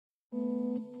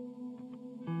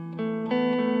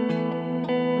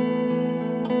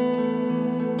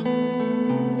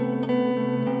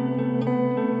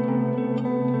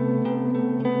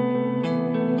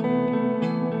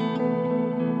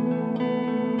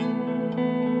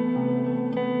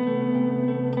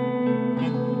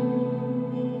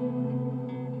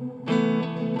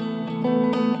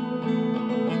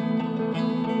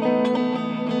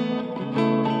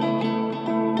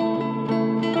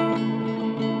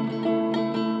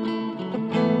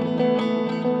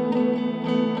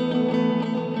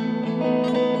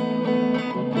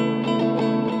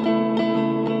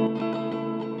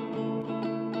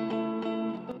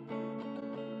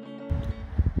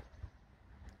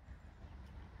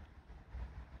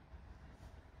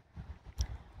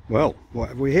Well, what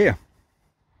have we here?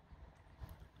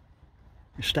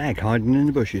 A stag hiding in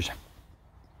the bushes.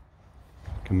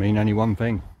 Can mean only one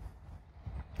thing.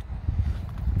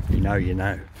 You know you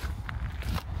know.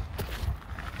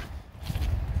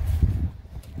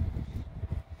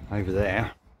 Over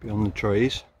there, beyond the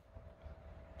trees,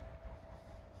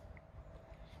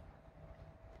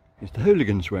 is the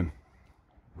hooligan swim.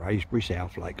 Wraysbury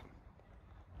South Lake.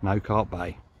 No Cart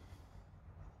Bay.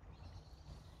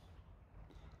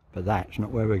 But that's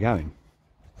not where we're going.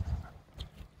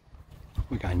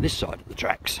 We're going this side of the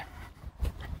tracks.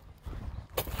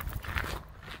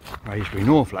 Wraysbury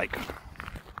North Lake.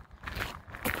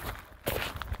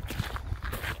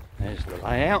 There's the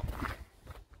layout.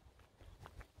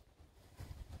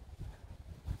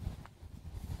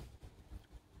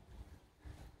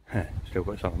 Still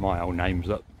got some of my old names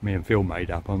that me and Phil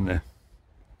made up on there.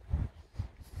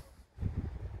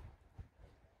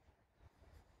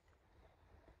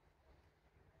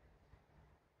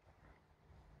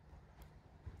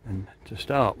 And to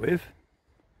start with,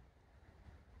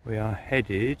 we are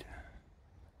headed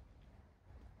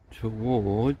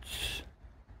towards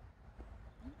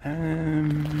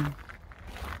where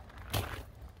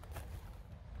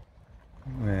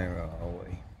are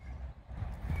we?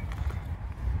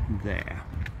 There,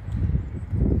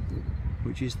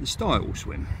 which is the style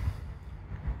swim.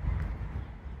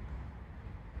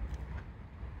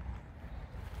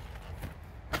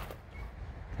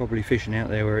 Probably fishing out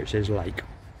there where it says lake.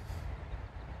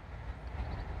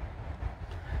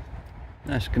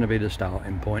 That's going to be the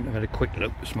starting point. I've had a quick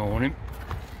look this morning.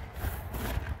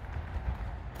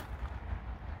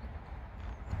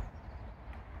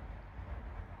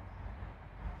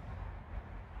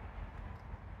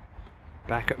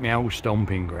 Back at my old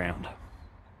stomping ground.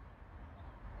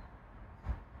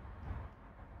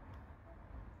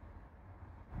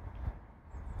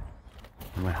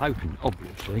 And we're hoping,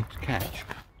 obviously, to catch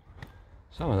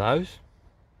some of those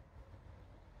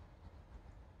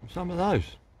and some of those.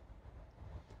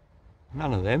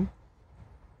 None of them,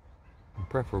 and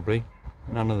preferably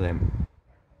none of them.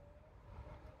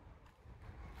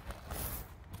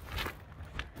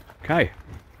 Okay.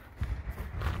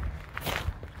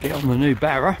 Get on the new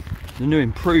barra, the new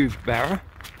improved barra.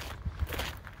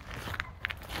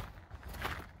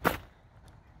 The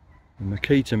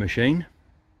Makita machine.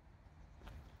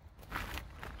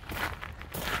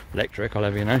 Electric, I'll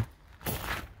have you know.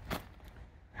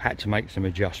 Had to make some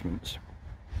adjustments.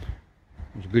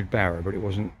 It was a good barra, but it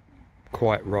wasn't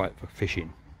quite right for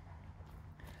fishing.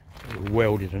 We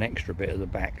welded an extra bit at the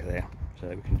back there so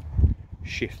that we can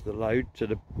shift the load to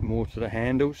the more to the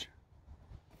handles.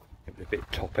 It was a bit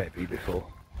top heavy before,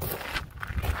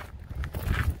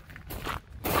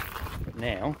 but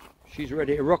now she's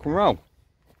ready to rock and roll.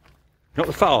 Not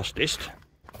the fastest,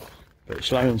 but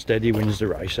slow and steady wins the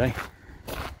race, eh?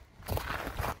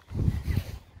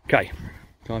 Okay,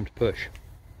 time to push.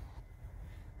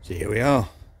 So here we are,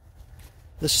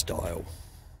 the style.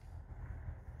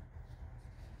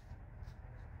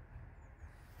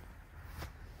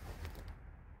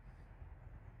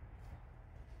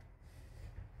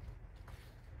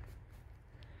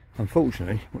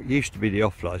 Unfortunately, what used to be the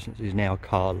off licence is now a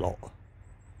car lot.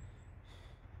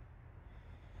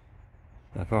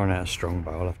 So if I run out of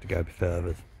strongbow, I'll have to go a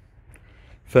bit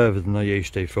further than I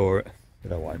used to for it,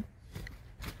 but I won't.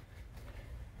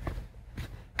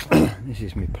 This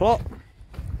is my plot.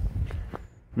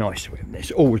 Nice swim. It's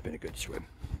always been a good swim,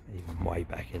 even way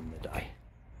back in the day.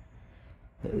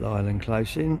 Little island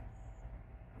close in,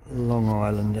 long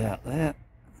island out there,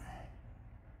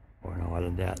 or an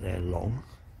island out there long.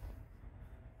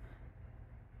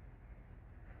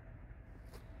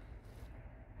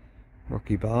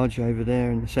 Rocky barge over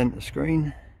there in the centre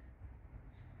screen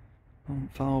on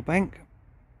File Bank,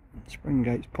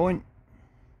 Springgates Point,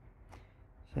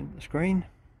 centre screen.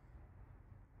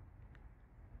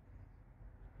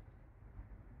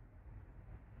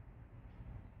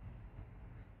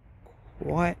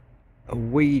 Quite a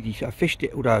weedy, I fished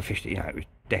it, although I fished it, you know, it was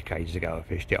decades ago I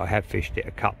fished it. I have fished it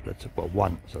a couple of, well,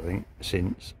 once I think,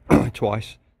 since,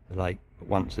 twice the lake, but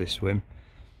once this swim.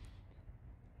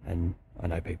 And I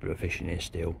know people are fishing here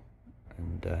still,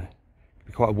 and it'd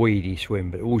be quite a weedy swim,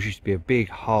 but it always used to be a big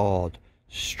hard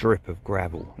strip of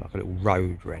gravel, like a little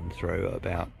road ran through at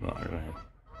about, I don't know,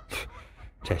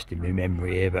 testing my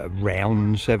memory here, but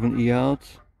around 70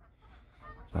 yards.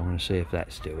 So I'm going to see if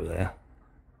that's still there.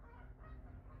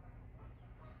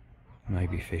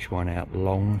 Maybe fish one out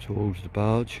long towards the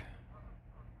barge.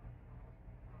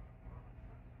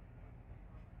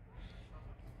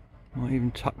 Might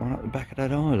even tuck one up the back of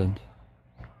that island.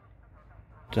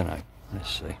 Don't know, let's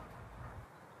see.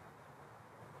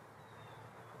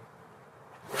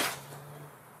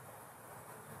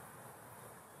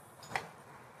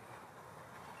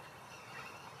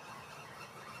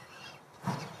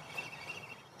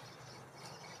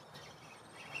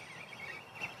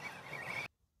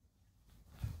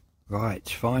 Right,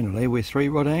 finally we're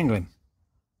 3-rod angling.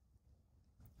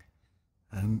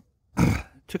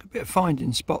 Took a bit of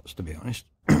finding spots, to be honest.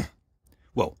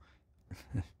 Well,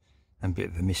 and a bit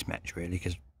of a mismatch really,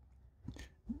 because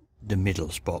the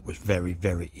middle spot was very,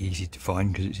 very easy to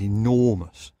find because it's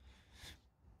enormous.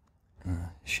 I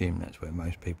assume that's where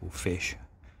most people fish.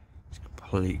 It's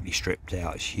completely stripped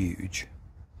out, it's huge.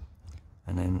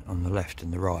 And then on the left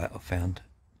and the right I found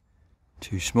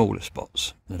 2 smaller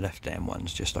spots. The left hand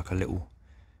one's just like a little,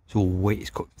 it's all weed, it's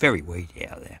got very weedy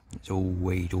out there. It's all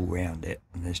weed all round it,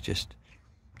 and there's just,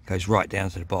 it goes right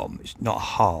down to the bottom. It's not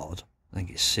hard, I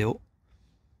think it's silt,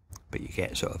 but you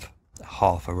get sort of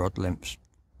half a rod length,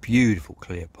 beautiful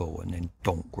clear pool, and then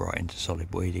donk right into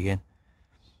solid weed again.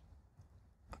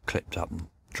 I clipped up and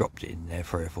dropped it in there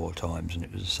 3 or 4 times and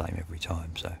it was the same every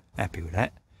time, so happy with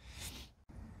that.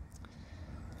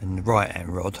 And the right hand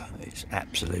rod, it's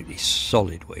absolutely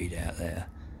solid weed out there,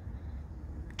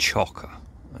 chocker.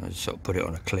 And I just sort of put it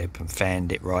on a clip and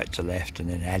fanned it right to left, and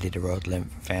then added a rod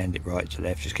length and fanned it right to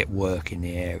left, just kept working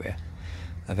the area.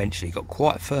 Eventually got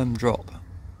quite a firm drop,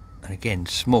 and again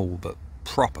small but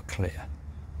proper clear.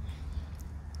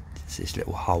 It's this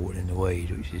little hole in the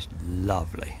weed which is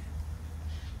lovely.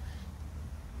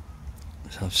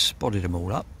 So I've spotted them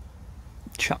all up,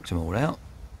 chucked them all out,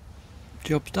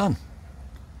 job's done.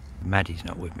 Maddie's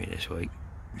not with me this week.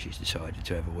 She's decided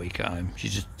to have a week at home. She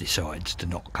just decides to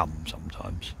not come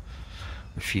sometimes.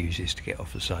 Refuses to get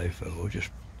off the sofa, or just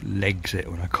legs it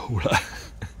when I call her.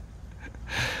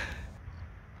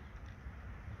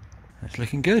 It's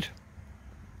looking good.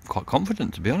 Quite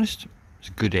confident, to be honest. It's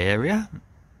a good area.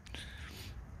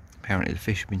 Apparently the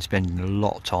fish have been spending a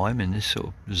lot of time in this sort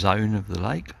of zone of the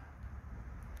lake.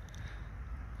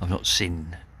 I've not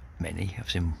seen many,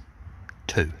 I've seen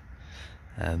 2.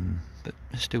 But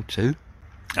there's still 2.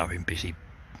 I've been busy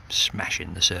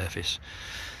smashing the surface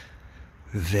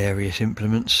with various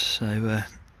implements, so I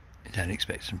don't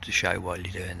expect them to show while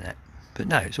you're doing that. But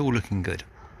no, it's all looking good.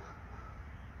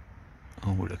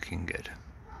 All looking good.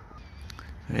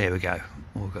 There we go.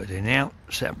 All we've got to do now,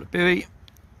 set up the buoy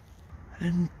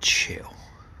and chill.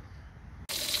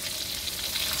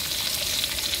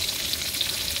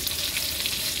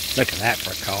 Look at that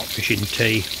for a carp fishing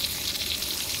tea.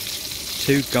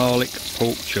 2 garlic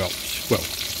pork chops. Well,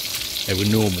 they were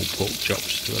normal pork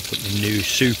chops, so I put the new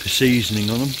super seasoning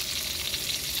on them.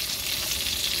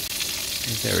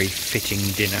 A very fitting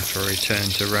dinner for a return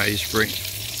to Wraysbury.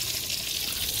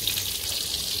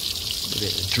 A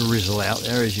bit of drizzle out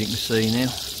there, as you can see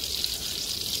now.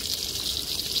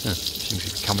 Oh, seems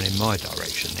to be coming in my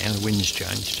direction now, the wind's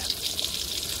changed.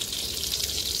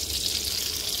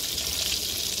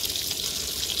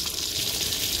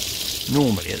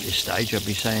 Normally at this stage I'd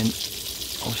be saying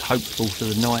I was hopeful for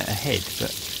the night ahead,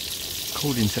 but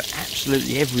according to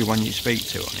absolutely everyone you speak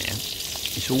to on here,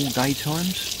 it's all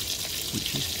daytimes,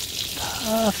 which is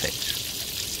perfect.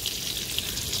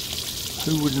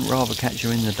 Who wouldn't rather catch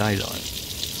you in the daylight?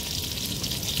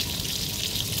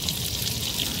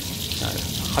 So,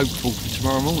 hopeful for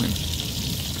tomorrow morning.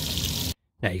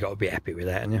 Now you've got to be happy with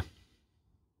that, haven't you?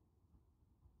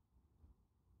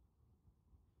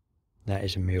 That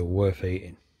is a meal worth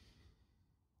eating.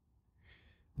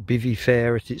 Bivvy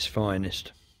fare at its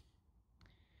finest.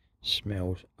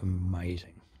 Smells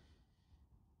amazing.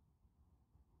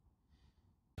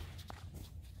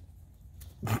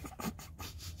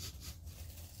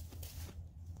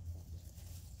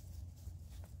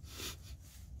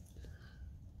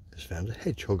 Just found a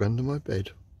hedgehog under my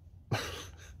bed.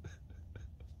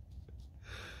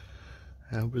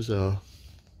 How bizarre.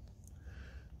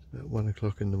 At 1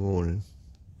 o'clock in the morning,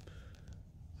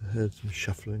 I heard some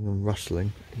shuffling and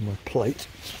rustling in my plate,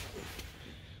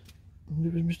 and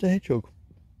it was Mr. Hedgehog.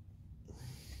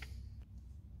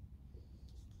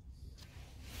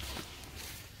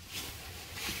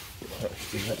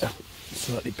 Let's do that.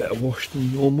 Slightly better wash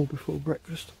than normal before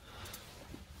breakfast.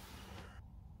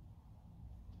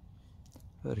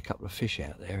 Heard a couple of fish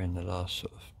out there in the last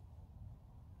sort of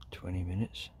 20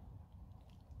 minutes.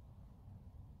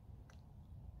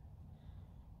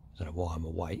 I don't know why I'm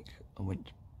awake. I went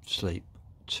to sleep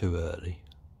too early,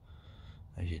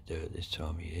 as you do at this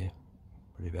time of year,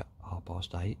 probably about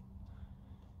 8:30,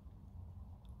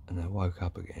 and I woke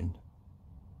up again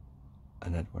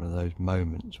and had one of those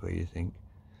moments where you think,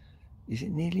 is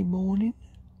it nearly morning?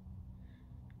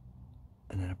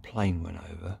 And then a plane went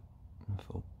over and I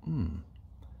thought,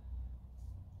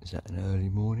 is that an early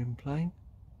morning plane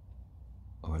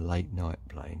or a late night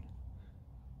plane?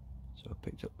 So I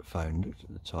picked up the phone, looked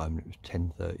at the time, and it was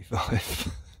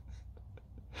 10:35.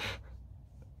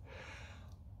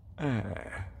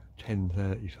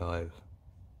 10:35.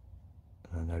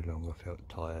 and I no longer felt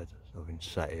tired. So I've been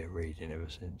sat here reading ever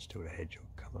since till the hedgehog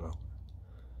come along.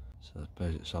 So I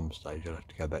suppose at some stage I'll have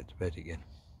to go back to bed again.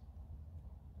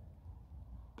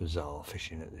 Bizarre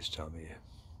fishing at this time of year.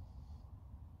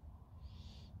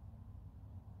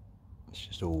 It's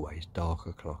just always dark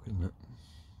o'clock, isn't it?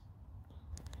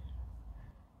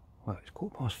 Well, it's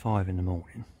 5:15 in the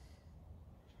morning.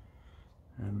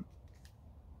 And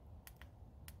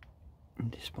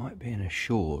despite being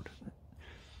assured that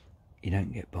you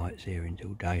don't get bites here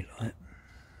until daylight,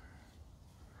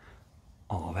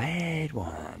 I've had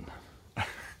one.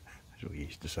 That's what we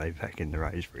used to say back in the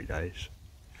Wraysbury days.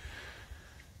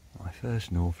 My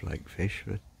first North Lake fish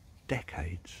for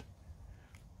decades.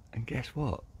 And guess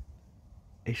what?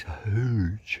 It's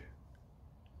huge.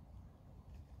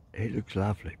 It looks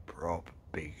lovely, proper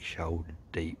big shouldered,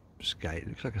 deep skate. It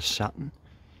looks like a Sutton.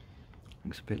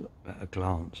 Looks a bit at a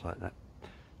glance like that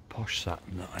posh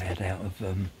Sutton that I had out of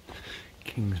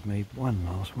Kingsmead 1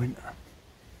 last winter.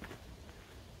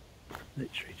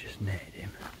 Literally just netted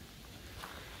him.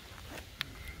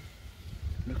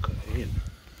 Look at him.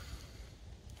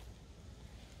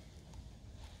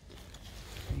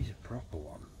 He's a proper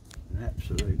one, an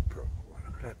absolute proper one.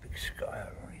 Look at that big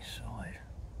scale on his side.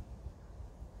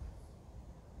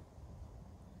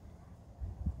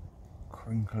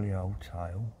 Crinkly old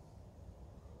tail.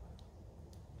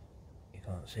 You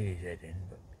can't see his head end,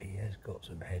 but he has got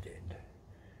some head end.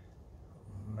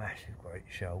 Massive great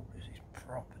shoulders, he's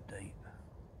proper deep.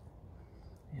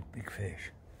 He's a big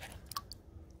fish.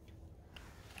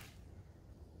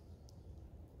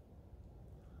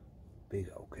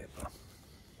 Big old kipper.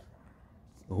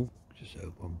 Oh, just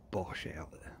had one bosh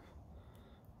out there.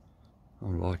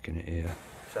 I'm liking it here.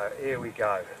 So here we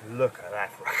go. Look at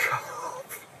that for a carp.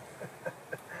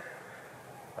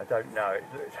 I don't know. It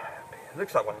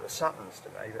looks like one of the Suttons to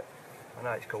me, but I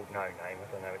know it's called no name. I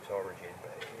don't know its origin,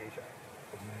 but it is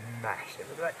massive.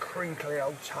 Look at that crinkly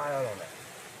old tail on it.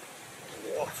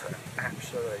 What an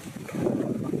absolute.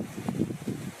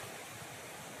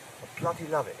 I bloody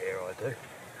love it here, I do.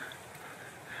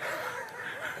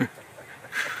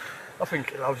 I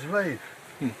think it loves me.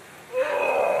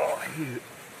 Oh,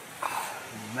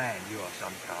 man, you are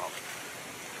some carp.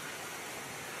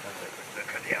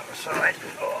 Look at the other side.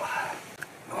 Oh.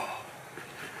 Oh.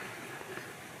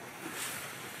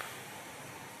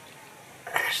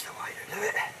 That's the way to do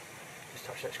it. Just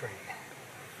touch that screen.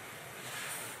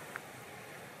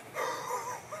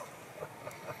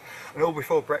 And all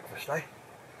before breakfast, eh?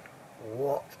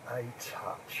 What a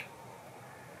touch.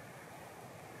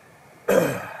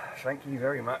 Thank you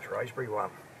very much, Wraysbury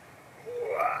 1.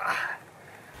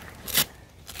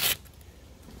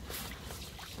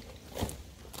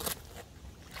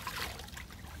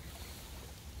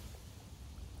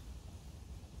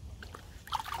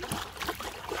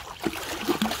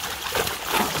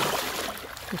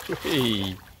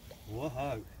 Hey.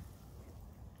 Whoa.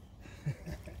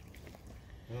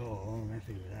 Oh, I'm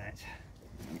happy with that.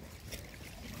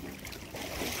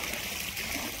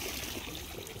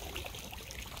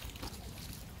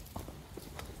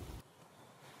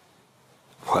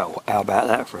 Well, how about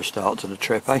that for a start to the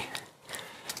trip, eh?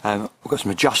 We've got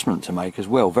some adjustment to make as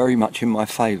well, very much in my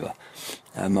favour.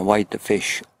 I weighed the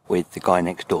fish with the guy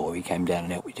next door. He came down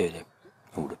and helped me do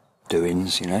all the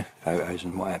doings, you know, photos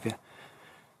and what have you.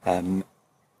 And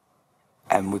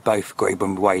we both agreed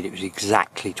when we weighed it was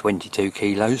exactly 22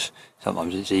 kilos.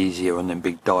 Sometimes it's easier on them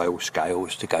big dial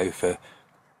scales to go for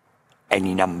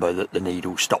any number that the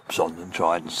needle stops on than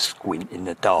try and squint in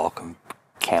the dark and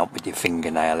count with your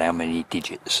fingernail how many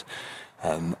digits.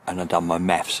 And I've done my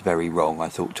maths very wrong. I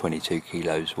thought 22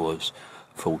 kilos was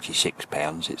 46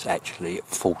 pounds. It's actually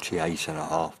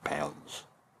 48.5 pounds.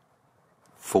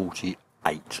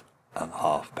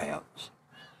 48.5 pounds.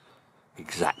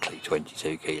 Exactly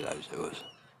 22 kilos it was.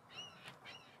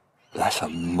 That's a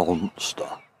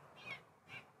monster.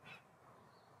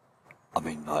 I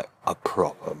mean, like a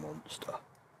proper monster.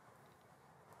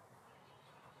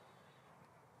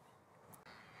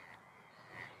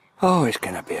 Oh, it's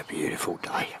going to be a beautiful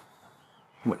day.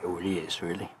 Well, it already is,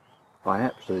 really. I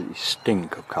absolutely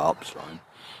stink of carp slime.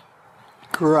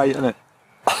 Great, isn't it?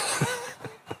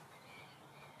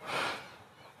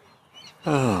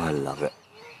 Oh, I love it.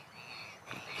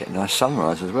 Get a nice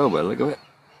sunrise as well, by the look of it.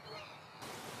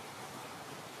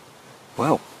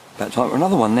 Well, about time for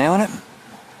another one now, isn't it?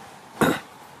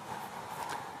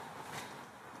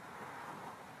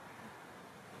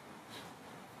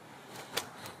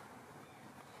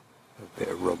 A bit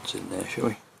of rods in there, shall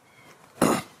we?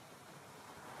 I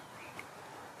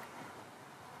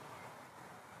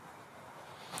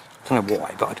don't know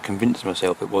why, but I'd convinced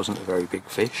myself it wasn't a very big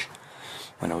fish.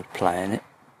 when I was playing it.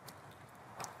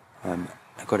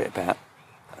 I got it about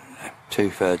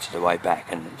 2/3 of the way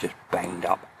back and it just banged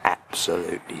up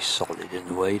absolutely solid in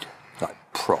the weed, like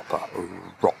proper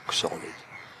rock solid.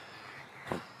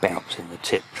 And bouncing the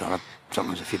tip,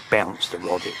 sometimes if you bounce the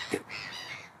rod, it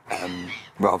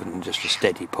rather than just a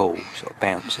steady pull, sort of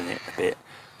bouncing it a bit,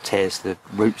 tears the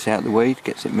roots out of the weed,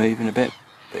 gets it moving a bit,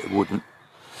 but it wouldn't.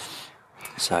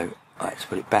 So I had to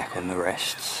put it back on the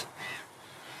rests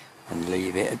and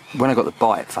leave it. When I got the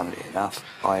bite, funnily enough,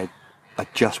 I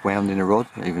just wound in a rod,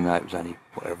 even though it was only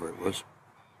whatever it was,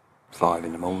 5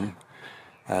 in the morning.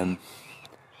 I've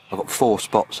got 4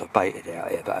 spots I've baited out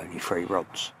here, but only 3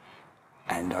 rods.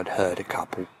 And I'd heard a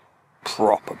couple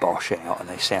proper bosh out, and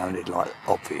they sounded like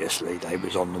obviously they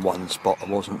was on the one spot I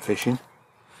wasn't fishing.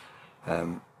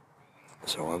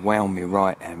 So I wound my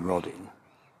right hand rod in.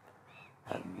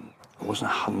 I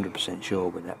wasn't 100% sure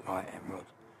with that right hand rod.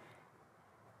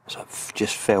 So I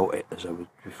just felt it as I was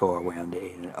before I wound it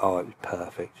in. Oh, it was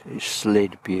perfect. It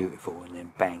slid beautiful and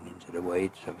then bang into the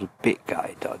weeds. So I was a bit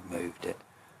gutted that I'd moved it.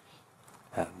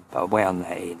 But I wound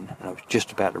that in and I was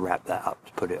just about to wrap that up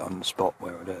to put it on the spot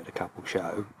where I'd heard a couple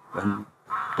show, and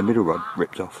the middle rod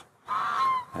ripped off.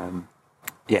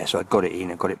 Yeah, so I got it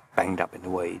in, I got it banged up in the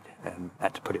weed,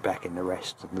 had to put it back in the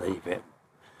rest and leave it.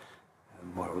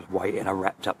 While I was waiting, I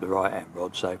wrapped up the right hand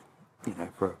rod, so, you know,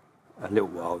 for a little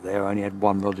while there I only had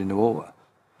 1 rod in the water.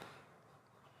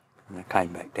 And I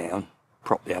came back down,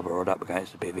 propped the other rod up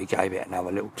against the bivvy, gave it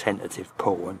another little tentative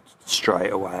pull, and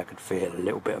straight away I could feel a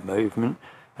little bit of movement,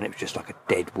 and it was just like a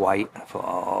dead weight. I thought,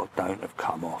 oh, don't have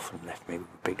come off, and left me with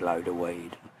a big load of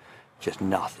weed. Just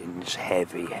nothing, just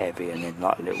heavy, and then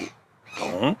like a little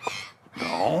donk,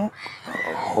 donk.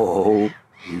 Oh,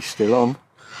 he's still on.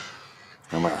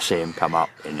 And when I see him come up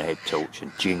in the head torch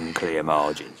and gin clear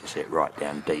margins, you see it right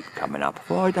down deep coming up. I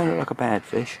thought, oh, he don't look like a bad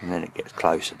fish. And then it gets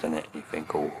closer, doesn't it? And you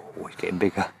think, oh, he's getting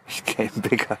bigger, he's getting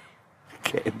bigger,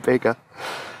 getting bigger.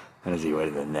 And as he went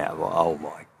in the net, I thought, oh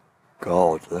my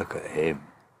God, look at him.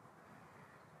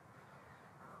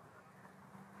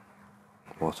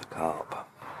 What a carp.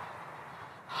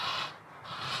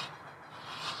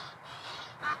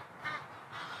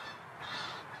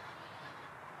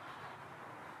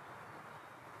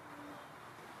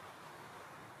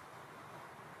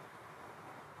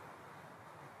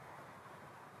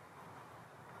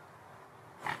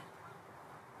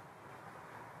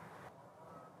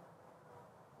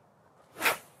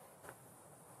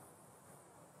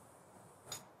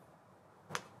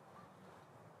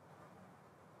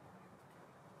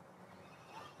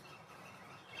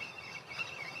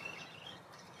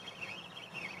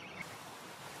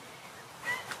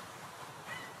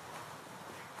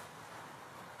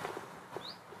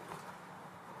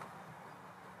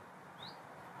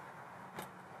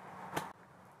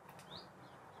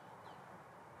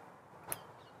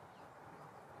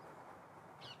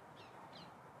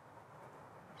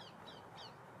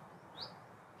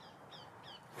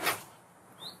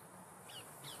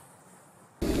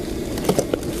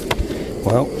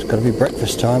 Well, it's got to be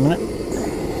breakfast time, isn't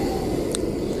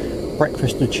it?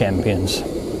 Breakfast of champions.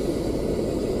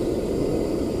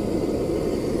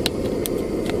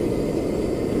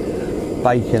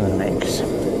 Bacon and eggs.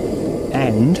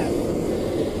 And,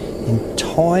 in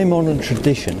time-honoured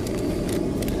tradition,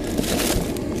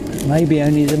 maybe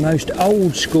only the most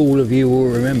old school of you will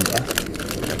remember,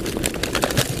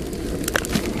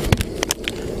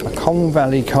 a Kong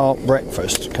Valley carp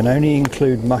breakfast can only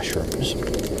include mushrooms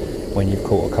when you've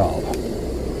caught a carp.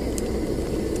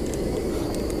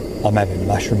 I'm having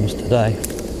mushrooms today.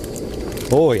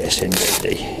 Oh yes,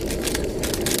 indeed.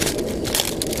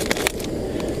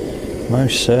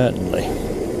 Most certainly.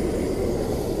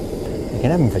 You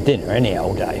can have them for dinner any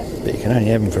old day, but you can only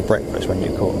have them for breakfast when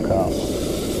you've caught a carp.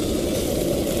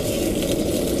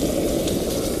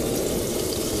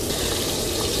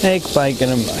 Egg, bacon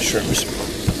and mushrooms.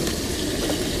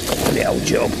 For the old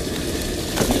job.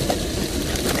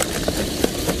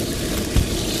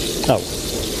 Oh,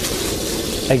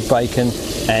 egg, bacon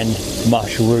and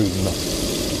mushroom.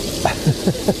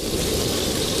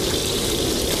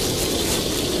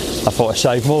 I thought I'd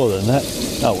save more than that.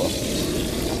 Oh well.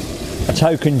 A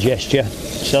token gesture,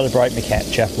 celebrate my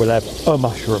capture, we'll have a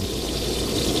mushroom.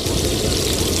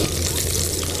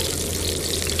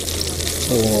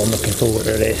 Oh, I'm looking forward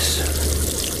to this.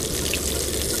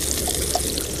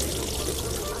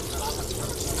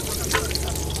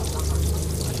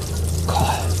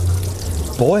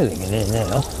 Boiling in here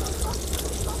now.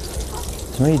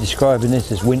 To me, describing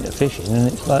this as winter fishing, and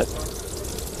it's like, I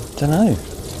don't know,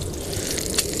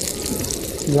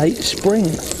 late spring.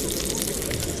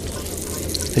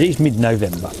 But it is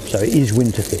mid-November, so it is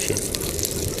winter fishing.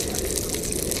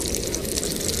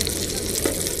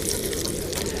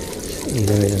 It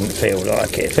doesn't feel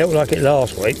like it. It felt like it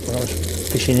last week when I was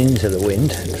fishing into the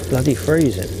wind. It was bloody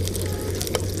freezing.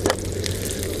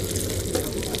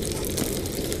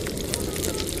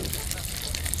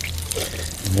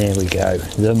 And there we go,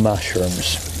 the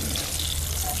mushrooms.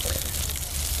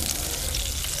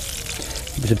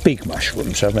 It was a big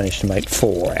mushroom, so I managed to make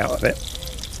 4 out of it.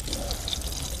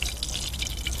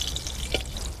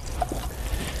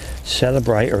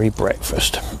 Celebratory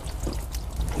breakfast.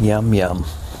 Yum yum.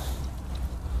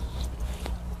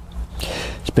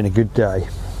 It's been a good day.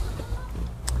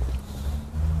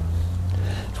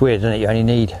 It's weird, isn't it? You only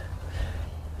need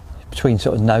between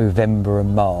sort of November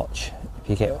and March. If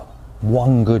you get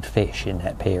one good fish in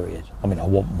that period. I mean, I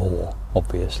want more,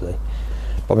 obviously.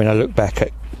 But I mean, I look back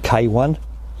at K1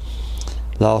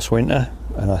 last winter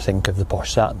and I think of the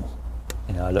Bosch Sutton.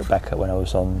 You know, I look back at when I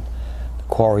was on the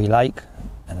Quarry Lake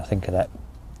and I think of that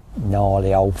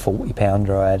gnarly old 40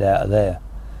 pounder I had out of there.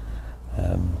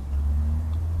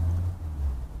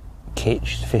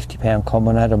 Kitch, 50 pound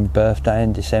common I had on my birthday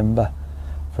in December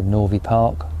from Norvey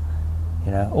Park.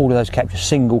 You know, all of those captures,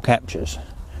 single captures,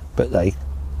 but they,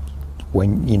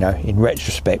 when, you know, in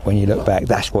retrospect, when you look back,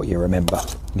 that's what you remember.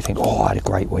 You think, oh, I had a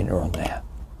great winter on there.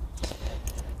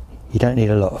 You don't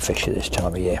need a lot of fish at this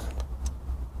time of year.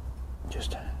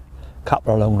 Just a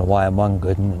couple along the way and one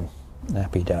good and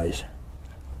happy days.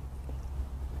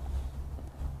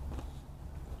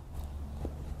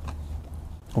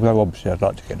 Although obviously I'd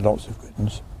like to get lots of good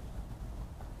ones.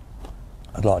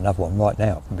 I'd like another one right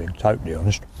now, if I'm being totally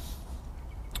honest.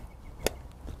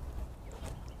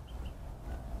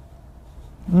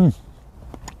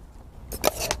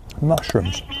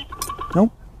 Mushrooms.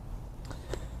 No?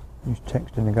 Who's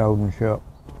texting the golden shop?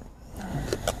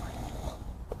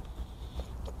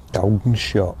 Golden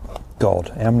shop. God,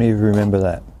 how many of you remember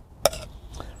that?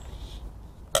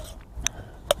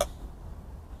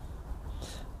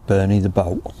 Bernie the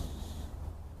Bolt.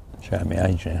 Showing me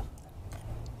age now.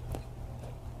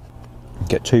 You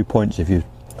get 2 points if you've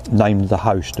named the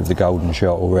host of the golden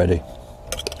shot already.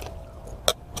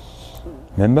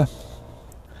 Remember?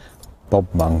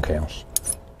 Bob Monkhouse.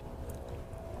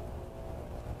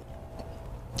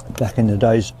 Back in the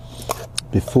days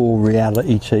before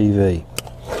reality TV,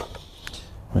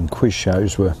 when quiz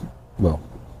shows were, well,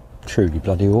 truly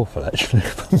bloody awful actually,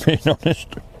 if I'm being honest.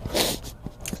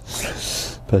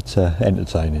 But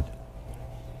entertaining.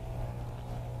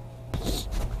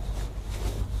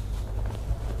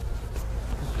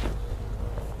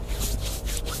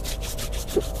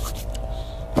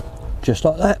 Just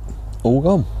like that, all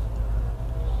gone.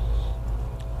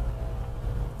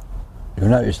 You'll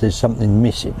notice there's something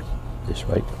missing this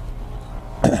week.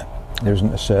 There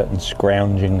isn't a certain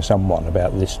scrounging someone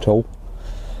about this tall.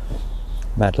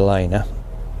 Madalena,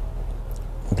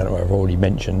 I don't know what I've already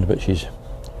mentioned, but she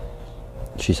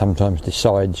sometimes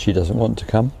decides she doesn't want to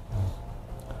come.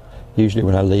 Usually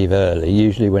when I leave early,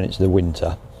 usually when it's the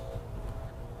winter,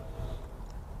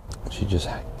 she just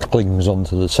clings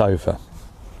onto the sofa.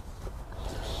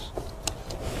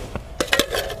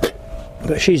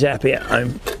 But she's happy at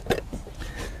home.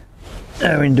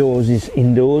 Our indoors is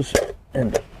indoors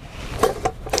and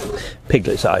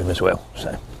Piglet's at home as well,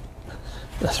 so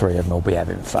the 3 of them will be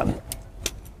having fun.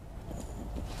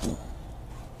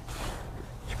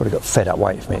 She probably got fed up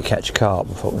waiting for me to catch a carp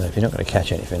and thought, well, if you're not going to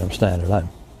catch anything, I'm staying alone.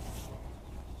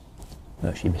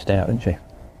 No, she missed out, didn't she?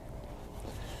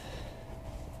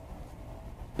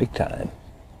 Big time.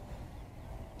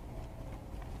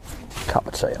 Cup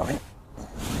of tea, I think.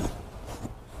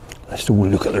 Let's all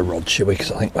look at the rod, shall we?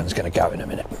 Because I think one's going to go in a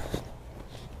minute.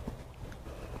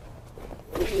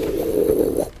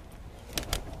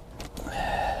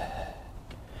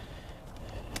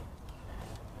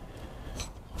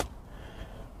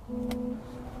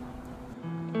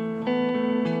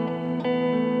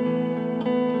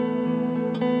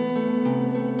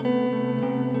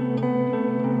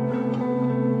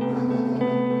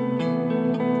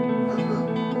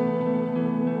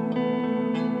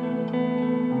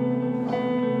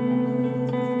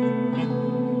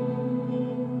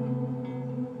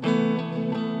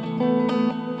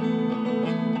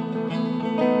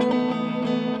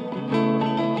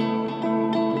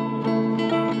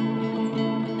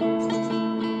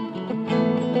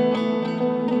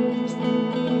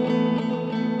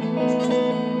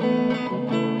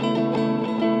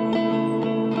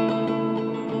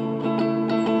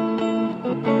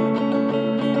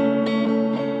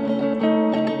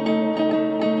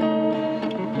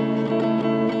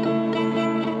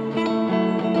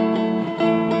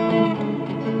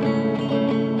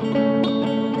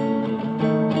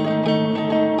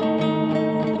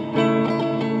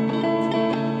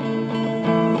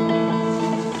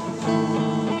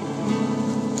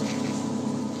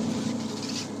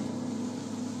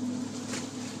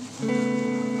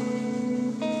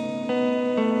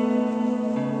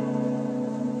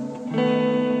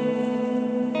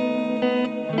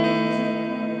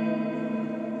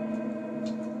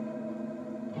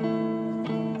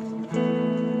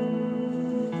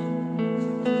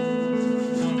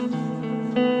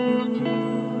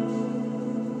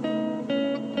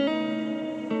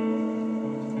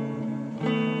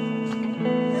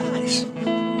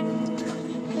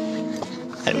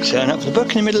 And we turn up for the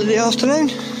book in the middle of the afternoon.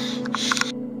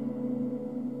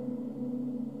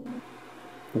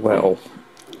 Well,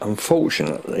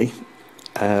 unfortunately,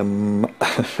 the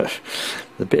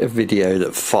bit of video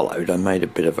that followed, I made a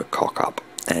bit of a cock up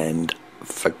and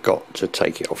forgot to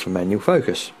take it off the manual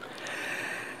focus.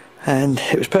 And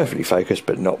it was perfectly focused,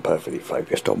 but not perfectly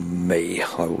focused on me.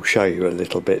 I will show you a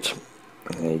little bit.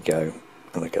 There you go.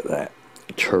 Look at that.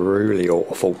 Truly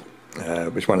awful.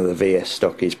 It was one of the VS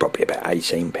stockies, probably about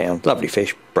 £18. Lovely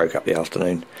fish, broke up the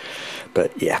afternoon.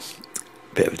 But yeah,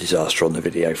 bit of a disaster on the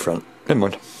video front. Never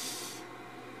mind.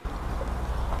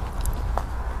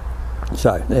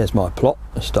 So there's my plot,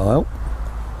 the style.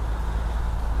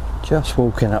 Just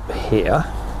walking up here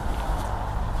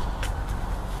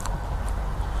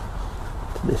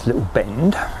to this little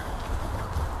bend.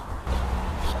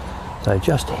 So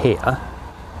just here,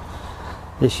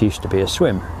 this used to be a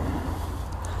swim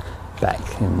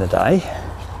back in the day.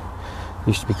 It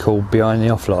used to be called Behind the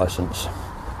Off Licence.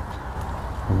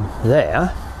 And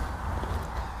there,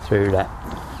 through that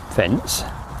fence,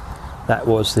 that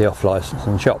was the off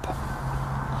licensing shop.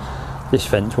 This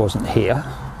fence wasn't here.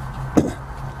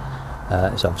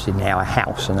 It's obviously now a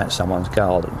house, and that's someone's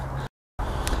garden.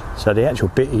 So the actual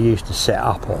bit you used to set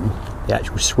up on, the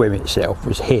actual swim itself,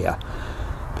 was here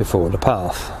before the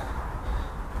path,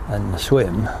 and the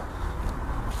swim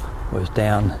was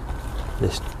down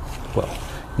this, well,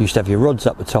 you used to have your rods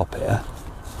up the top here.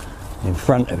 In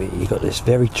front of it you got this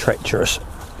very treacherous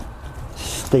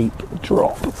steep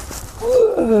drop.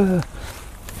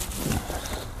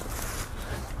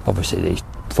 Obviously these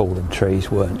fallen trees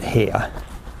weren't here,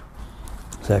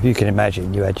 so if you can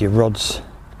imagine, you had your rods.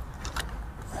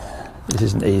 This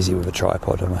isn't easy with a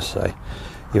tripod, I must say.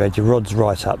 You had your rods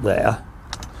right up there,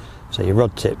 so your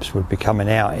rod tips would be coming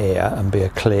out here and be a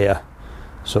clear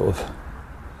sort of,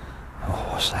 oh,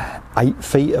 what's that, 8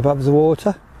 feet above the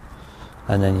water,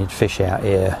 and then you'd fish out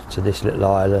here to this little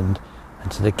island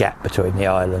and to the gap between the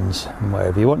islands and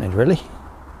wherever you wanted, really.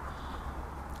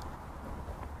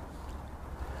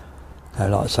 Now,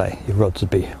 like I say, your rods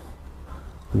would be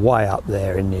way up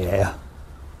there in the air,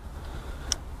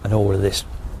 and all of this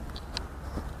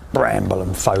bramble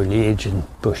and foliage and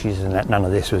bushes and that, none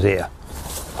of this was here.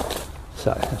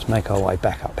 So let's make our way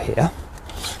back up here.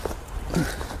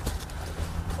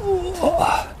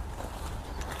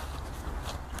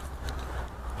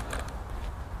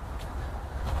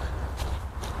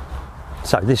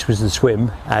 So this was the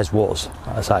swim as was,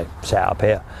 like I say, set up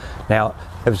here. Now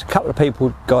there was a couple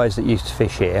of guys that used to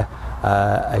fish here.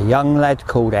 A young lad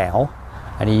called Al,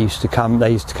 and they used to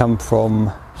come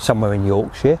from somewhere in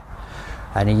Yorkshire,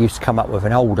 and he used to come up with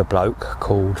an older bloke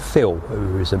called Phil,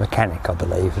 who was a mechanic, I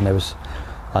believe, and there was,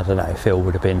 I don't know, Phil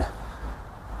would have been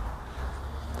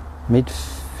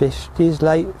mid-50s,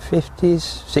 late 50s,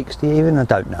 60 even, I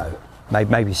don't know,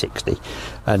 maybe 60,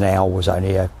 and Al was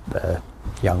only a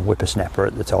young whippersnapper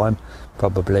at the time,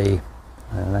 probably,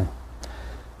 I don't know,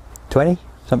 20,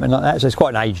 something like that. So it's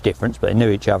quite an age difference, but they knew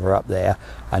each other up there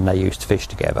and they used to fish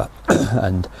together.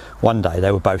 And one day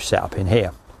they were both set up in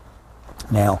here.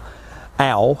 Now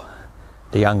Al,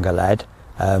 the younger lad,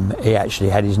 he actually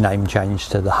had his name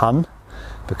changed to the Hun,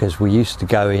 because we used to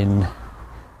go in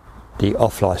the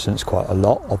off licence quite a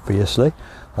lot, obviously,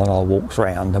 on our walks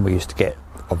round, and we used to get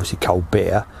obviously cold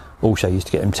beer. Also used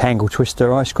to get them Tangle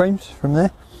Twister ice creams from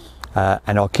there,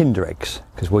 and our Kinder eggs,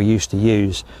 because we used to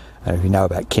use, I don't know if you know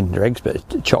about Kinder eggs, but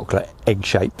it's a chocolate egg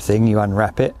shaped thing. You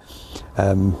unwrap it,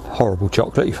 horrible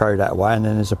chocolate, you throw that away, and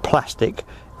then there's a plastic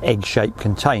egg shaped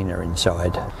container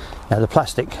inside. Now the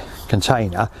plastic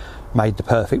container made the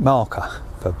perfect marker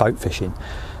for boat fishing.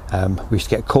 We used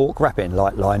to get cork, wrap it in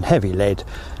light line, heavy lead,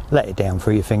 let it down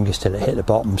through your fingers till it hit the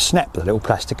bottom, snap the little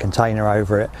plastic container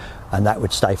over it, and that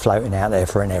would stay floating out there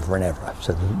for ever and ever.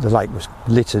 So the lake was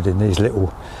littered in these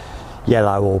little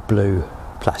yellow or blue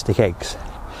plastic eggs.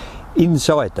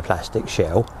 Inside the plastic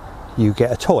shell you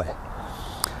get a toy.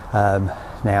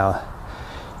 Now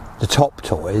the top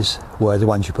toys were the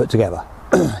ones you put together.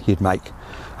 You'd make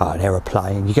an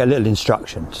aeroplane. You get a little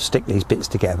instruction to stick these bits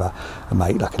together and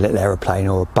make like a little aeroplane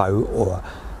or a boat, or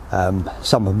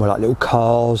some of them were like little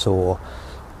cars or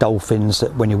dolphins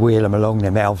that when you wheel them along,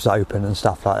 their mouths open and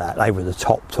stuff like that. They were the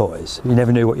top toys. You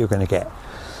never knew what you were going to get.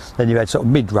 Then you had sort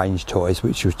of mid-range toys,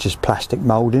 which was just plastic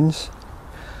mouldings,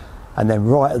 and then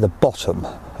right at the bottom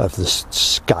of the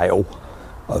scale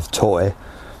of toy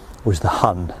was the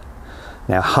Hun.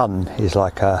 Now Hun is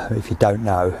like if you don't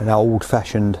know, an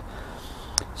old-fashioned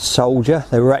soldier.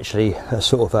 They were actually a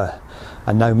sort of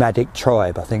a nomadic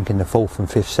tribe, I think, in the 4th and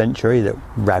 5th century that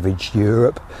ravaged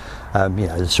Europe. You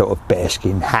know, the sort of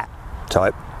bearskin hat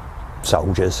type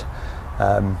soldiers,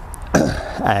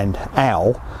 and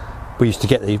Al, we used to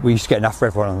get enough for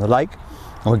everyone on the lake,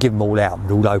 and we'd give them all out, and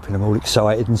we'd all open them all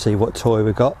excited and see what toy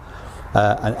we got.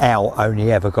 And Al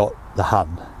only ever got the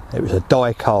Hun. It was a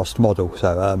die cast model,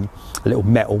 so a little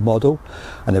metal model,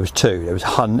 and there was two. There was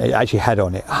Hun, it actually had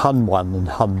on it Hun 1 and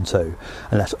Hun 2,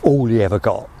 and that's all he ever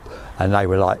got. And they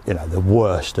were like, you know, the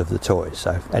worst of the toys.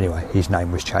 So anyway, his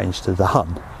name was changed to the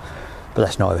Hun, but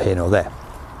that's neither here nor there.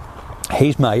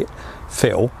 His mate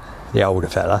Phil, the older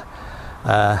fella,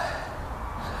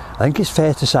 I think it's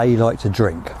fair to say he liked to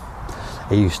drink.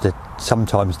 He used to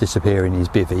sometimes disappear in his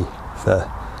bivvy for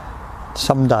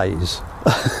some days.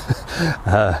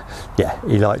 Yeah,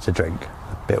 he liked to drink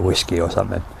a bit of whiskey or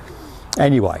something.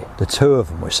 Anyway, the two of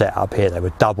them were set up here. They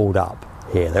were doubled up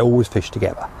here. They always fished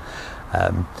together.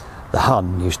 The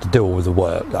Hun used to do all the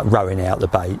work, like rowing out the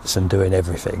baits and doing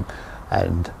everything,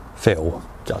 and Phil,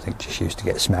 I think, just used to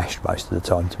get smashed most of the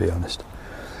time, to be honest.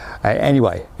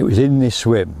 Anyway, it was in this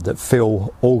swim that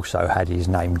Phil also had his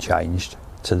name changed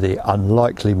to the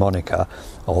unlikely moniker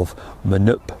of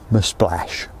Manup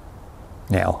Splash.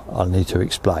 Now, I'll need to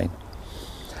explain.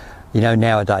 You know,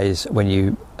 nowadays,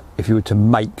 if you were to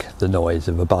make the noise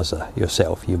of a buzzer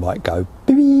yourself, you might go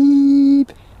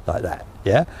beep, like that,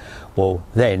 yeah? Well,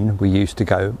 then we used to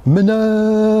go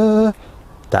Mana.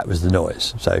 That was the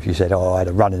noise. So if you said, oh, I had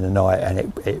a run in the night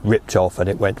and it ripped off and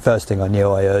it went, first thing I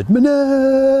knew I heard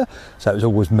Mana. So it was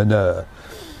always Mana.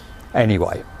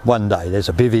 Anyway, one day there's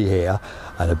a bivvy here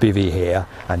and a bivvy here,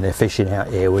 and they're fishing out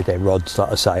here with their rods,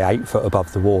 like I say, 8 foot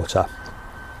above the water.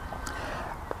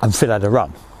 And Phil had a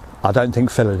run. I don't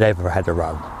think Phil had ever had a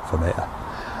run from here.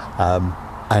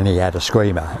 And he had a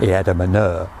screamer, he had a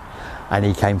manure, and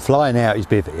he came flying out his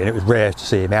bivvy, and it was rare to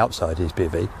see him outside his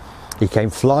bivvy. He came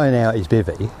flying out his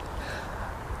bivvy,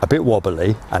 a bit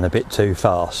wobbly and a bit too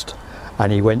fast,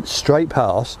 and he went straight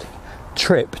past,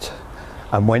 tripped,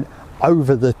 and went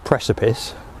over the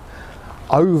precipice,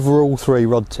 over all 3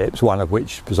 rod tips, one of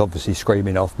which was obviously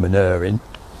screaming off manuring,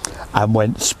 and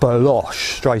went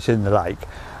splosh straight in the lake.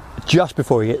 Just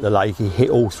before he hit the lake, he hit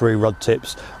all 3 rod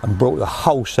tips and brought the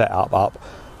whole setup up,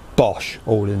 bosh,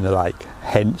 all in the lake.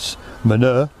 Hence,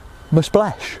 Manure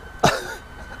Splash.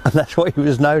 And that's what he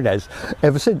was known as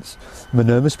ever since.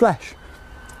 Manure Splash.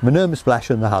 Manure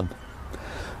Splash and the Hun.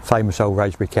 Famous old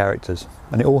Wraysbury characters.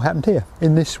 And it all happened here,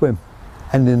 in this swim,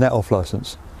 and in that off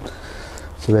licence.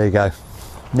 So there you go.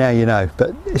 Now you know,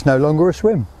 but it's no longer a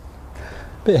swim.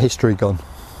 Bit of history gone.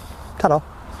 Ta-da.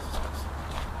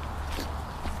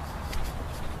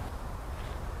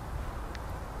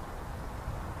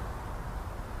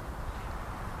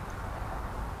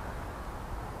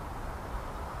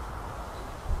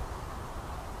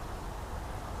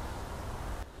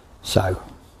 So,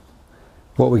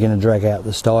 what we're going to drag out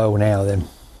the style now then.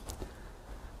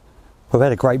 We've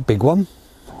had a great big one,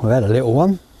 we've had a little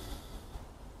one.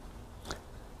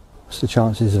 What's the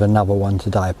chances of another one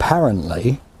today?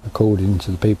 Apparently, according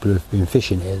to the people who've been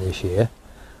fishing here this year,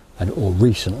 or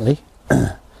recently,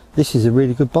 this is a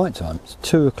really good bite time. It's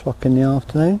 2 o'clock in the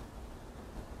afternoon.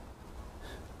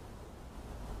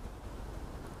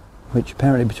 Which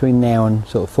apparently between now and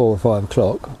sort of 4 or 5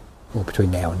 o'clock, or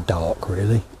between now and dark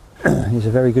really, is a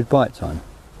very good bite time,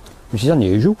 which is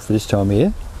unusual for this time of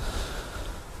year,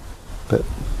 but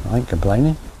I ain't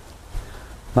complaining.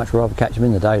 Much rather catch them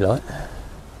in the daylight.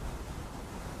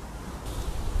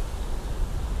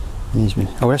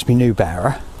 Oh, that's my new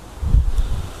barra.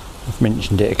 I've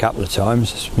mentioned it a couple of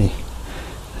times.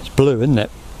 It's blue, isn't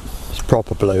it? It's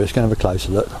proper blue. Let's go and have a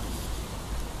closer look.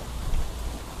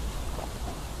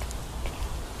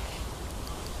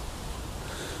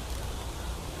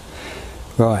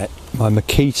 Right, my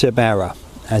Makita barra,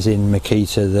 as in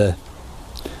Makita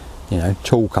the,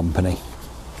 tool company.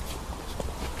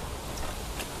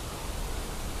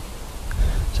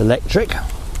 It's electric,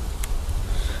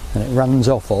 and it runs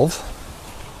off of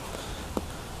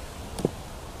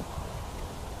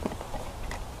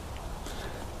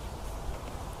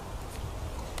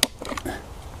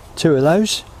two of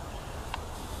those.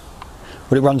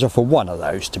 Well, it runs off of one of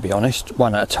those, to be honest,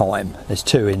 one at a time. There's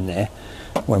 2 in there.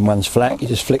 When one's flat, you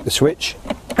just flick the switch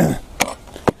and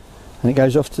it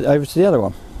goes off over to the other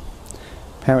one.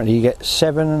 Apparently you get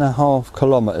 7.5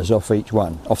 kilometres off each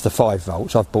one, off the 5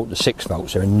 volts. I've bought the 6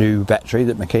 volts, they're a new battery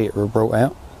that Makita have brought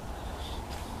out.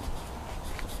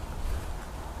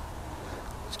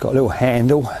 It's got a little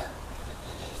handle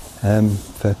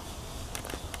for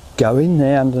going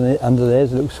there, under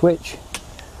there's a little switch.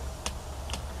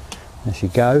 As you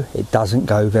go, it doesn't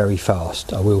go very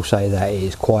fast. I will say that it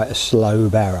is quite a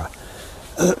slow barra.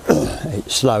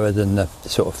 It's slower than the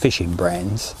sort of fishing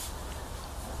brands,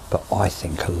 but I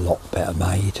think a lot better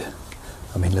made.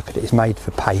 I mean, look at it, it's made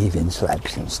for paving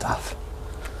slabs and stuff.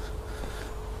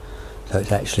 So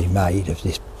it's actually made of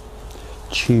this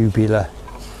tubular,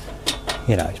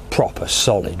 you know, it's proper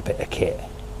solid bit of kit.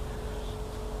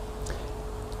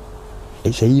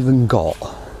 It's even got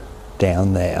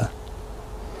down there,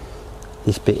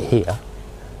 this bit here,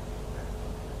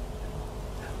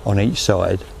 on each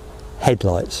side,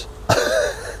 headlights.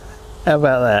 How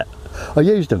about that? I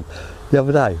used them the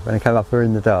other day when I came up here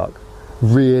in the dark.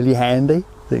 Really handy,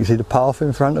 so you can see the path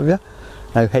in front of you.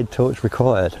 No head torch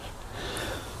required.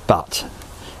 But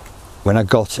when I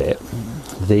got it,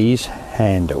 these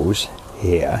handles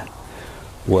here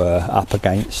were up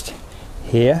against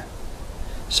here,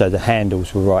 so the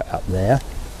handles were right up there,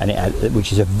 and it had,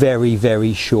 which is a very,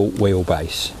 very short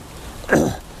wheelbase.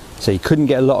 So you couldn't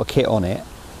get a lot of kit on it,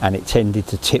 and it tended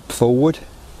to tip forward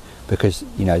because,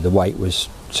 you know, the weight was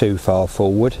too far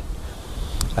forward.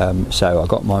 So I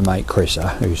got my mate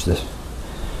Chrissa, who's the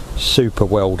super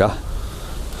welder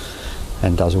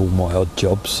and does all my odd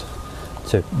jobs,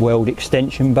 to weld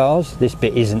extension bars. This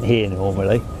bit isn't here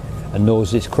normally, and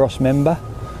nor's this cross member.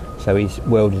 So he's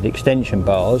welded extension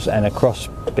bars and a cross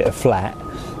bit of flat,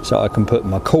 so I can put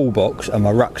my cool box and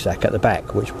my rucksack at the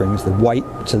back, which brings the weight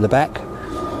to the back,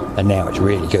 and now it's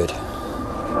really good.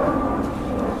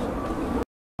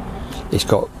 It's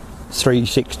got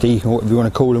 360, or whatever you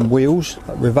want to call them, wheels,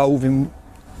 like revolving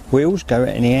wheels, go at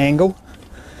any angle.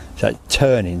 So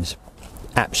turning's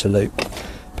absolute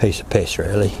piece of piss,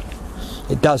 really.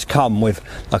 It does come with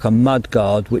like a mud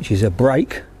guard, which is a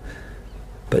brake,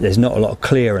 but there's not a lot of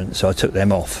clearance, so I took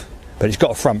them off. But it's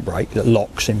got a front brake that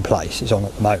locks in place. It's on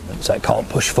at the moment, so it can't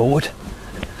push forward.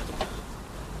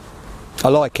 I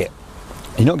like it.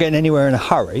 You're not getting anywhere in a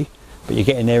hurry, but you're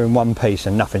getting there in one piece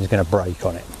and nothing's going to break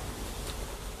on it.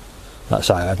 Like I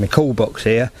say, I have my cool box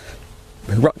here,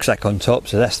 my rucksack on top,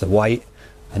 so that's the weight,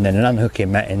 and then an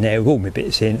unhooking mat in there with all my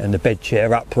bits in, and the bed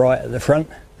chair upright at the front,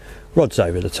 rods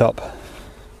over the top.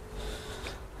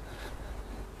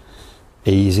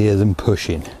 Easier than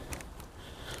pushing.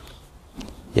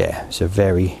 Yeah, it's a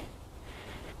very,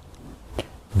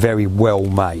 very well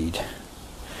made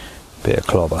bit of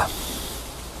clobber.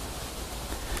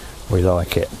 We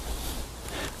like it,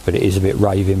 but it is a bit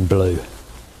raving blue.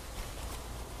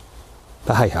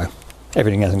 But hey ho,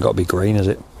 everything hasn't got to be green, has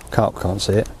it? Carp can't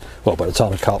see it. Well, by the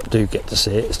time the carp do get to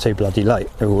see it, it's too bloody late.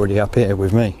 They're already up here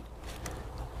with me.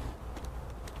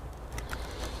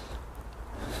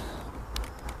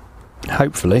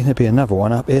 Hopefully there'll be another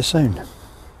one up here soon.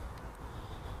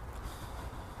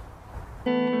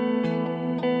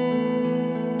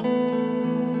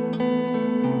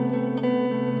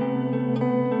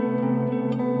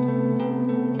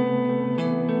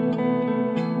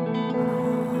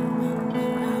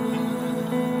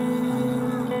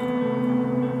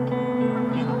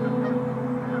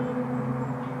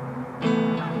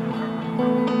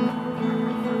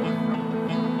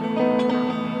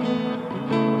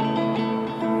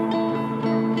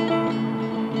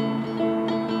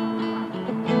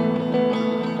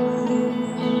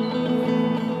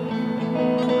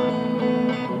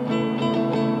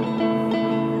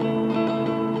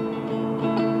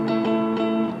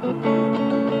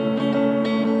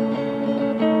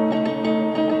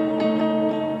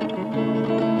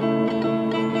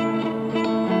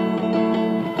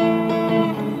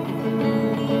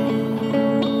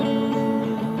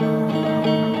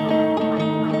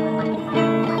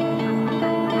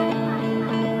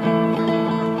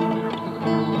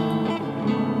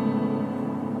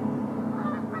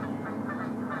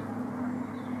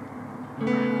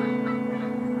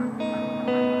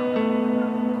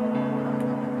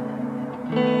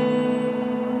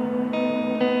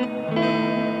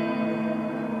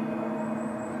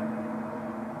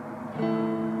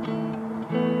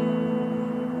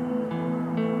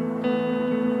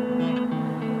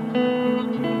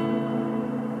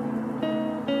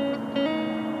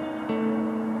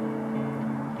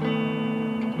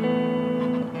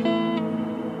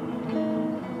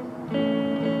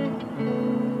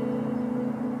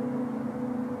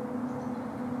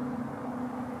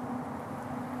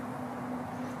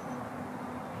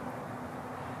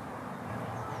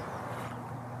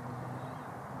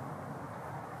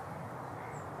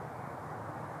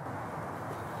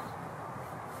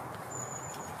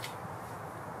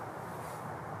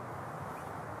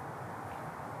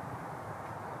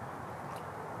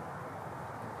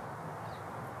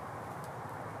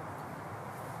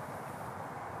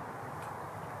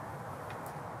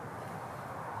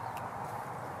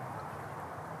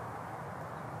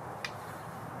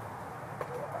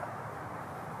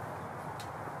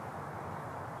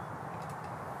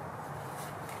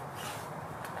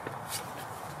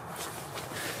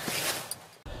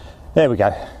 There we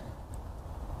go.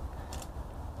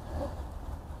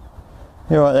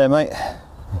 You all right there, mate?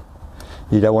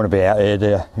 You don't want to be out here, do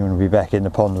you? You want to be back in the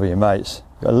pond with your mates.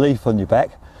 Got a leaf on your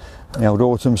back, the old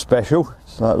autumn special,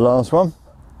 just like the last one.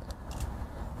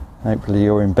 Hopefully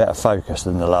you're in better focus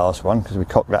than the last one, because we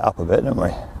cocked that up a bit, didn't we?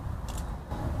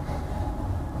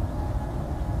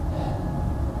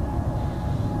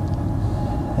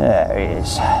 There he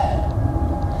is.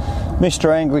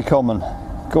 Mr. Angry Common.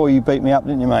 Goy, you beat me up,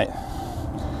 didn't you, mate?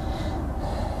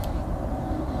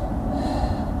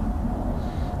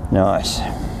 Nice.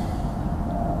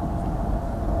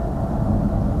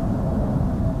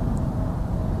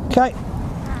 Okay,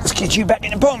 let's get you back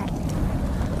in the pond.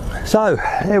 So,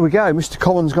 there we go. Mr.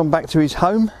 Common's gone back to his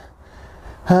home.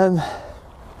 I've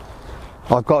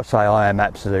got to say, I am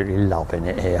absolutely loving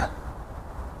it here.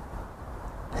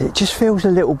 It just feels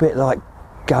a little bit like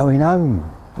going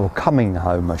home, or coming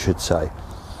home I should say,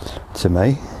 to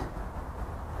me.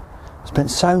 Spent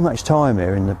so much time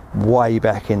here in the way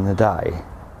back in the day.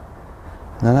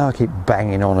 And I know I keep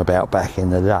banging on about back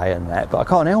in the day and that, but I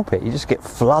can't help it. You just get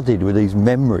flooded with these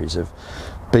memories of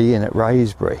being at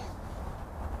Wraysbury.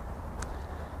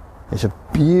 It's a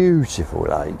beautiful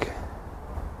lake.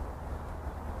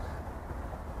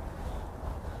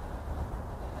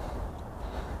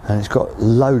 And it's got a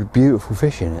load of beautiful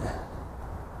fish in it.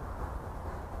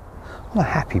 I'm a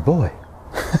happy boy.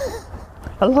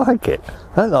 I like it.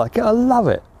 I like it. I love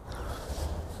it.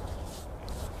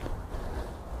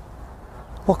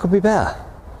 What could be better?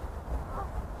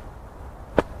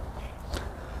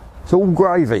 It's all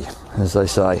gravy, as they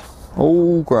say.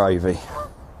 All gravy.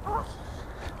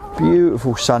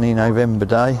 Beautiful sunny November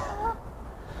day.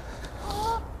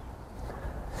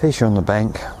 Fish on the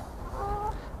bank.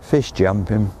 Fish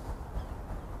jumping.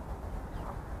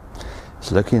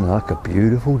 It's looking like a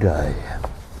beautiful day.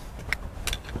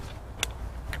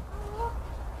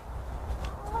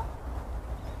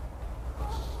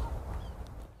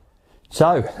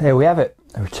 So there we have it,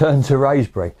 a return to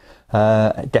Wraysbury.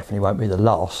 It definitely won't be the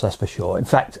last, that's for sure. In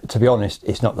fact, to be honest,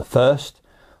 it's not the first.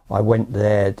 I went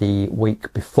there the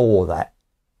week before that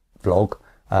vlog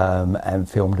and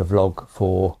filmed a vlog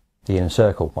for the Inner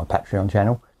Circle, my Patreon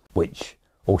channel, which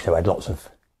also had lots of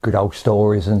good old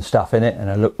stories and stuff in it. And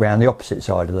I looked round the opposite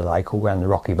side of the lake, all round the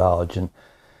Rocky Barge, and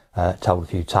told a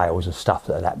few tales of stuff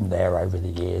that had happened there over the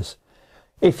years.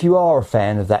 If you are a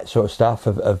fan of that sort of stuff,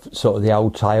 of sort of the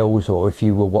old tales, or if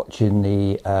you were watching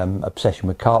the Obsession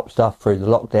with Carp stuff through the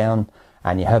lockdown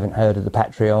and you haven't heard of the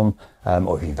Patreon,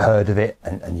 or if you've heard of it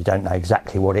and you don't know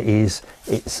exactly what it is,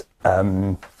 it's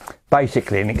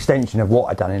basically an extension of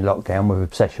what I've done in lockdown with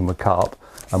Obsession with Carp,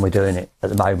 and we're doing it at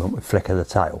the moment with Flick of the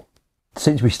Tail.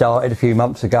 Since we started a few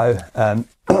months ago,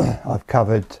 I've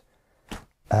covered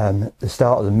the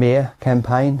start of the Mere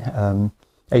campaign,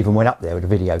 even went up there with a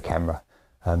video camera.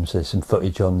 So there's some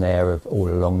footage on there of all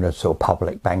along the sort of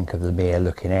public bank of the Mere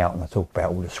looking out, and I talk about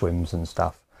all the swims and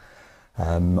stuff.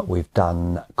 We've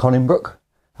done Conningbrook,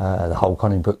 the whole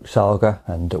Conningbrook saga,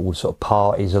 and all the sort of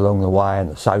parties along the way, and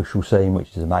the social scene,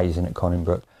 which is amazing at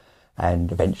Conningbrook,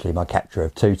 and eventually my capture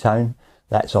of Two-Tone.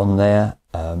 That's on there.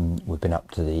 We've been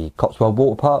up to the Cotswold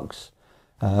water parks,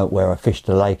 where I fished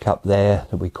a lake up there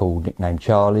that we called, nicknamed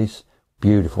Charlie's.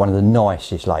 Beautiful, one of the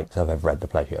nicest lakes I've ever had the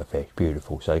pleasure to fish.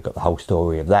 Beautiful. So you've got the whole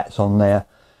story of that's on there.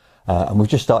 And we've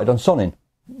just started on sonning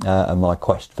and my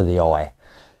quest for the eye.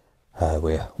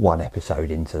 We're one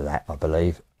episode into that, I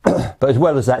believe. But as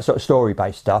well as that sort of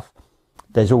story-based stuff,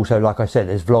 there's also, like I said,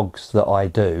 there's vlogs that I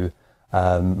do,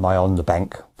 my On the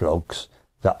Bank vlogs,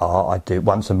 that I do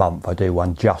once a month. I do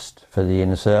one just for the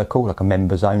Inner Circle, like a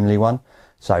members only one.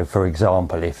 So, for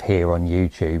example, if here on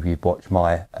YouTube you've watched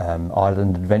my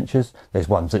island adventures, there's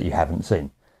ones that you haven't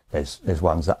seen. There's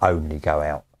ones that only go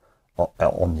out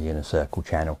on the Inner Circle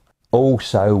channel.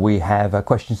 Also, we have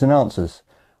questions and answers,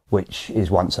 which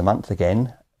is once a month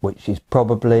again, which is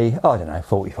probably, I don't know,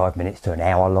 45 minutes to an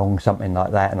hour long, something like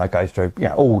that. And I go through, you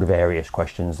know, all the various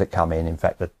questions that come in. In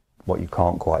fact, what you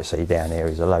can't quite see down here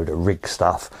is a load of rig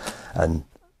stuff and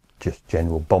just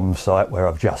general bomb site, where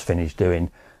I've just finished doing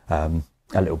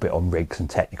a little bit on rigs and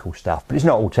technical stuff. But it's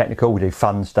not all technical. We do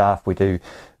fun stuff. We do,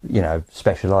 you know,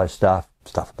 specialised stuff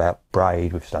about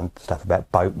braid. We've done stuff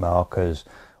about boat markers.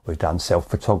 We've done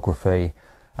self-photography.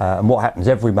 And what happens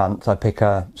every month, I pick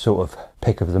a sort of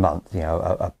pick of the month, you know,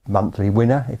 a monthly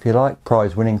winner, if you like,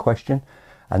 prize winning question.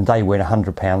 And they win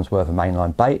 £100 worth of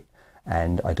mainline bait.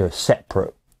 And I do a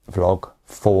separate vlog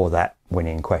for that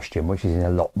winning question, which is in a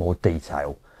lot more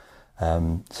detail.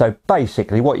 So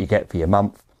basically what you get for your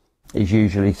month is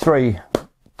usually 3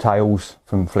 tales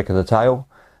from Flick of the Tail.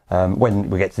 When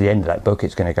we get to the end of that book,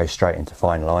 it's going to go straight into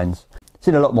Fine Lines. It's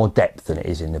in a lot more depth than it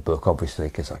is in the book, obviously,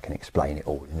 because I can explain it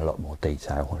all in a lot more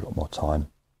detail, a lot more time.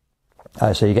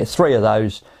 So you get 3 of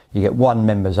those. You get 1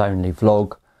 members only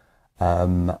vlog,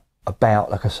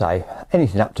 about, like I say,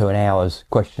 anything up to an hour's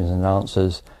questions and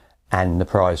answers, and the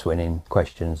prize winning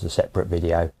questions, a separate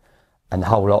video, and the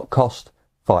whole lot cost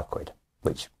 £5,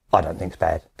 which I don't think's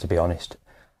bad, to be honest.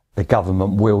 The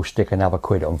government will stick another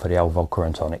 £1 on for the old vodka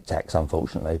and tonic tax,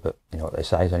 unfortunately, but you know what they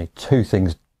say, there's only 2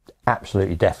 things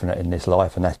absolutely definite in this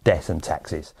life, and that's death and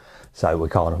taxes, so we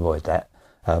can't avoid that.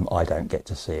 I don't get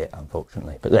to see it,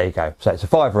 unfortunately, but there you go. So it's a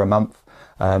 £5 a month.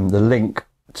 The link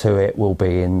to it will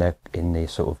be in the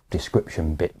sort of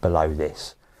description bit below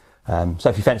this. So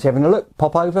if you fancy having a look,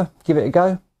 pop over, give it a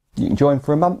go. You can join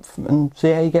for a month and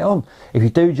see how you get on. If you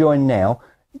do join now,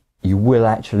 you will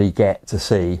actually get to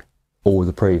see all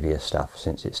the previous stuff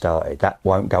since it started. That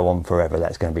won't go on forever.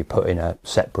 That's going to be put in a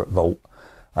separate vault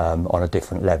on a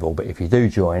different level. But if you do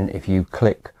join, if you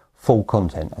click full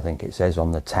content, I think it says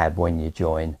on the tab when you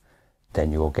join,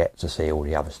 then you'll get to see all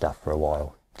the other stuff for a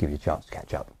while. Give you a chance to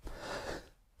catch up.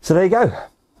 So there you go.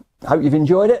 Hope you've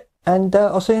enjoyed it, and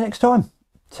I'll see you next time.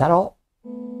 Ta-da.